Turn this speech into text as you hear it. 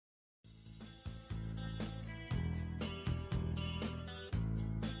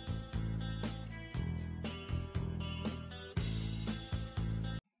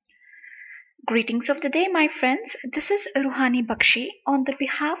Greetings of the day, my friends. This is Ruhani Bakshi on the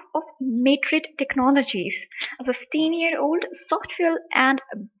behalf of Matrid Technologies, a 15-year-old software and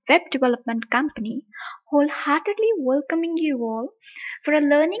web development company, wholeheartedly welcoming you all for a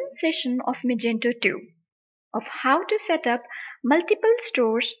learning session of Magento 2, of how to set up multiple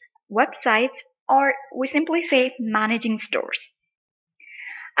stores, websites, or we simply say managing stores.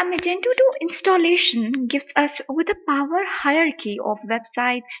 A Magento 2 installation gives us with a power hierarchy of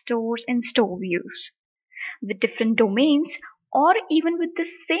websites, stores, and store views. With different domains, or even with the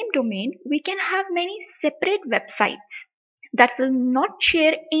same domain, we can have many separate websites that will not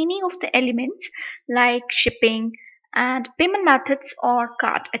share any of the elements like shipping and payment methods or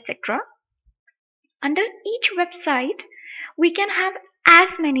cart, etc. Under each website, we can have as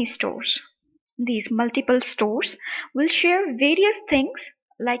many stores. These multiple stores will share various things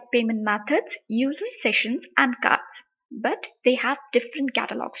like payment methods, user sessions, and cards, but they have different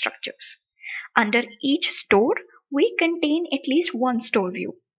catalog structures. Under each store, we contain at least one store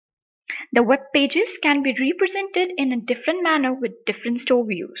view. The web pages can be represented in a different manner with different store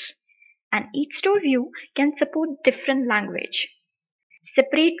views, and each store view can support different language.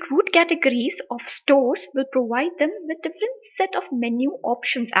 Separate root categories of stores will provide them with different set of menu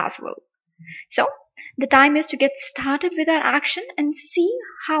options as well. So the time is to get started with our action and see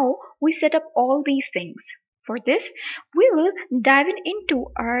how we set up all these things. For this, we will dive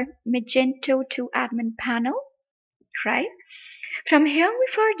into our Magento 2 admin panel, right? From here, we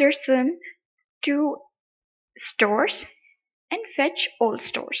further swim to stores and fetch all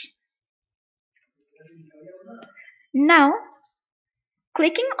stores. Now,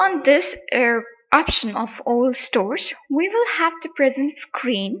 clicking on this option of all stores, we will have the present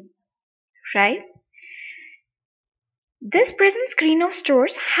screen, right? This present screen of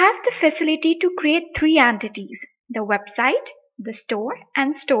stores have the facility to create three entities: the website, the store,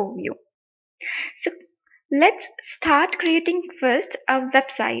 and store view. So let's start creating first a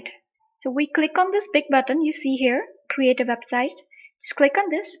website. So we click on this big button you see here, create a website. Just click on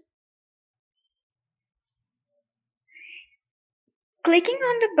this. Clicking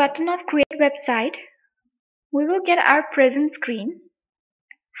on the button of create website, we will get our present screen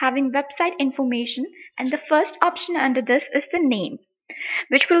having website information, and the first option under this is the name,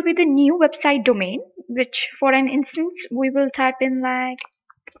 which will be the new website domain, which for an instance we will type in like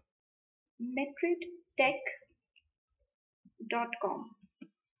Matridtech.com.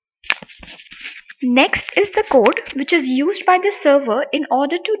 Next is the code which is used by the server in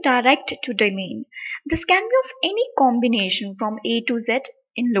order to direct to domain. This can be of any combination from A to Z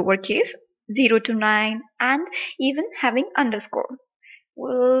in lowercase, 0 to 9, and even having underscore.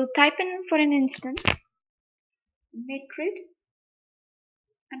 We'll type in for an instance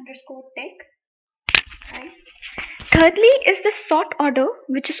Matrid_tech. Right. Thirdly is the sort order,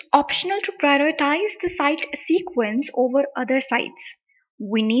 which is optional to prioritize the site sequence over other sites.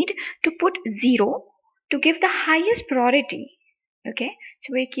 We need to put 0 to give the highest priority. Okay,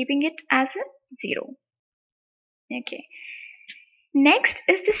 so we're keeping it as a 0. Okay. Next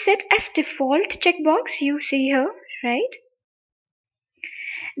is the set as default checkbox you see here, right?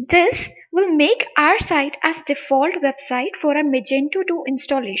 This will make our site as default website for a Magento 2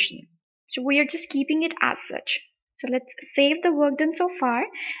 installation. So we are just keeping it as such. So let's save the work done so far,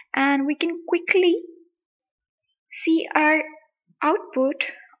 and we can quickly see our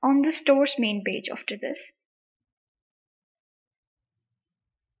output on the store's main page after this.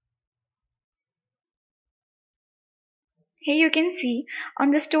 Here you can see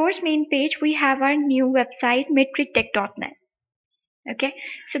on the store's main page we have our new website Matridtech.net. Okay,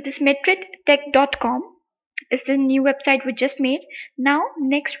 so this Matridtech.com is the new website we just made. Now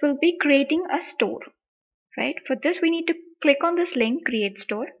next we'll be creating a store, right? For this we need to click on this link, create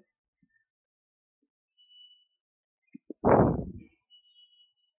store.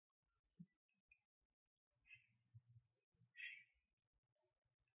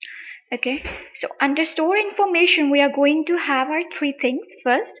 Okay, so under store information we are going to have our three things.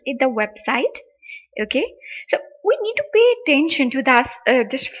 First is the website. Okay, so we need to pay attention to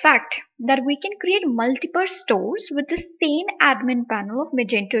this fact that we can create multiple stores with the same admin panel of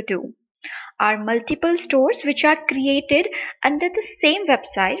Magento 2. Our multiple stores which are created under the same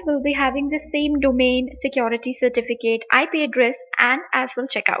website will be having the same domain, security certificate, IP address, and as well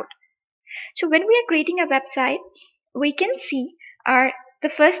checkout. So when we are creating a website, we can see the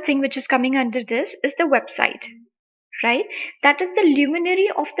first thing which is coming under this is the website. Right? That is the luminary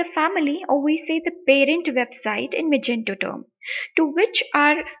of the family, or we say the parent website in Magento term, to which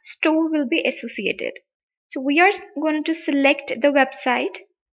our store will be associated. So we are going to select the website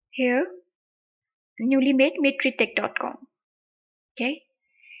here, newly made Matridtech.com. Okay.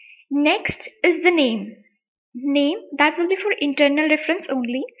 Next is the name. Name that will be for internal reference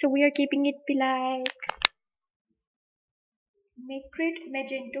only. So we are keeping it be like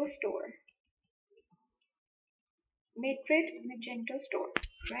Magento store. Magento store,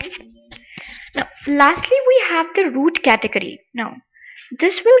 right? Now, lastly, we have the root category. Now,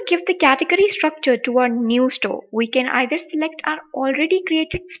 this will give the category structure to our new store. We can either select our already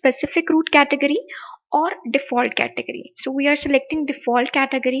created specific root category or default category. So we are selecting default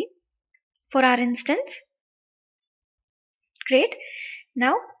category for our instance. Great.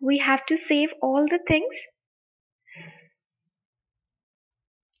 Now we have to save all the things,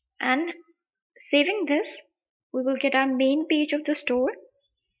 and saving this, we will get our main page of the store.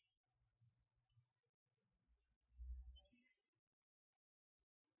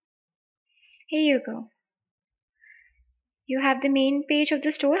 Here you go. You have the main page of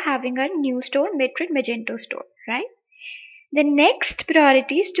the store having a new store, Magento store, right? The next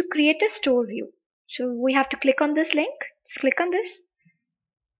priority is to create a store view. So we have to click on this link. Just click on this.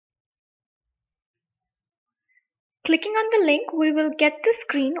 Clicking on the link, we will get the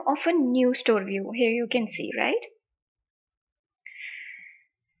screen of a new store view. Here you can see, right?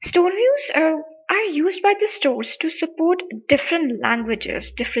 Store views are used by the stores to support different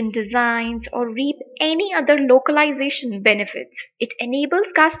languages, different designs, or reap any other localization benefits. It enables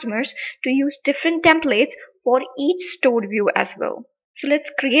customers to use different templates for each store view as well. So let's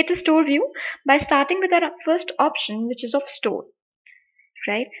create a store view by starting with our first option, which is of store,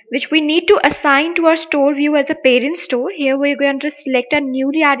 right? Which we need to assign to our store view as a parent store. Here we're going to select a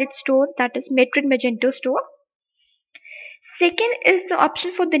newly added store, that is Magento store. Second is the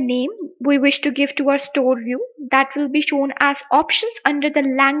option for the name we wish to give to our store view, that will be shown as options under the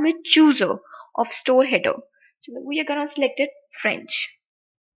language chooser of store header. So we are going to select it French.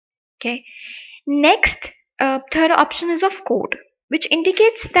 Okay. Next, third option is of code, which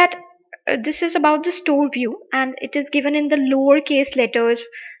indicates that this is about the store view, and it is given in the lowercase letters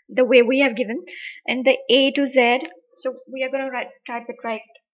the way we have given in the A to Z. So we are going to type it right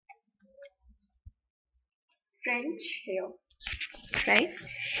French here, right?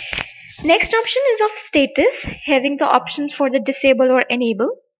 Next option is of status, having the options for the disable or enable.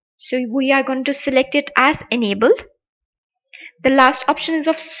 So we are going to select it as enabled. The last option is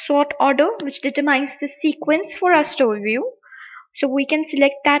of sort order, which determines the sequence for our store view. So we can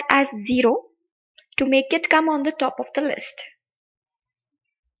select that as 0 to make it come on the top of the list.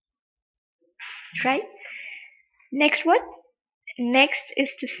 Right? Next what? Next is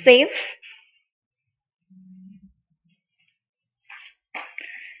to save.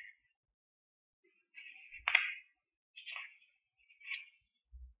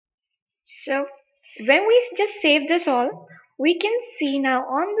 So when we just save this all, we can see now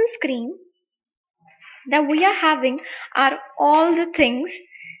on the screen that we are having are all the things: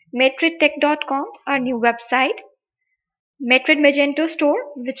 Matridtech.com, our new website, Magento store,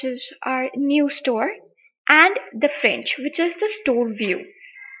 which is our new store, and the French, which is the store view.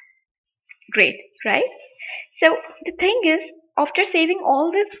 Great, right? So the thing is, after saving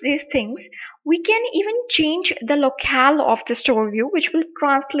all these things, we can even change the locale of the store view, which will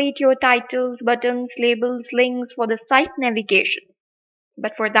translate your titles, buttons, labels, links for the site navigation.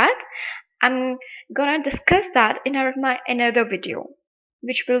 But for that, I'm gonna discuss that in my another video,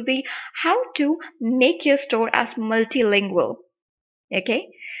 which will be how to make your store as multilingual. Okay.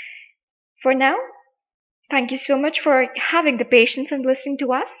 For now, thank you so much for having the patience and listening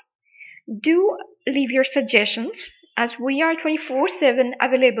to us. Do leave your suggestions, as we are 24/7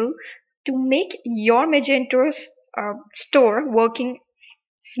 available to make your Magento's store working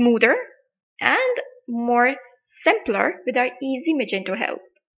smoother and more simpler with our easy Magento help.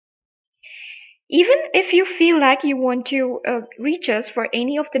 Even if you feel like you want to reach us for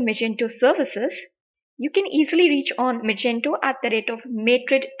any of the Magento services, you can easily reach on Magento at the rate of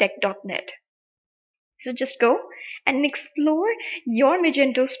Matridtech.net. So just go and explore your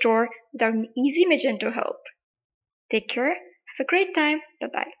Magento store with our easy Magento help. Take care. Have a great time. Bye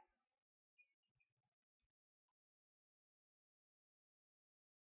bye.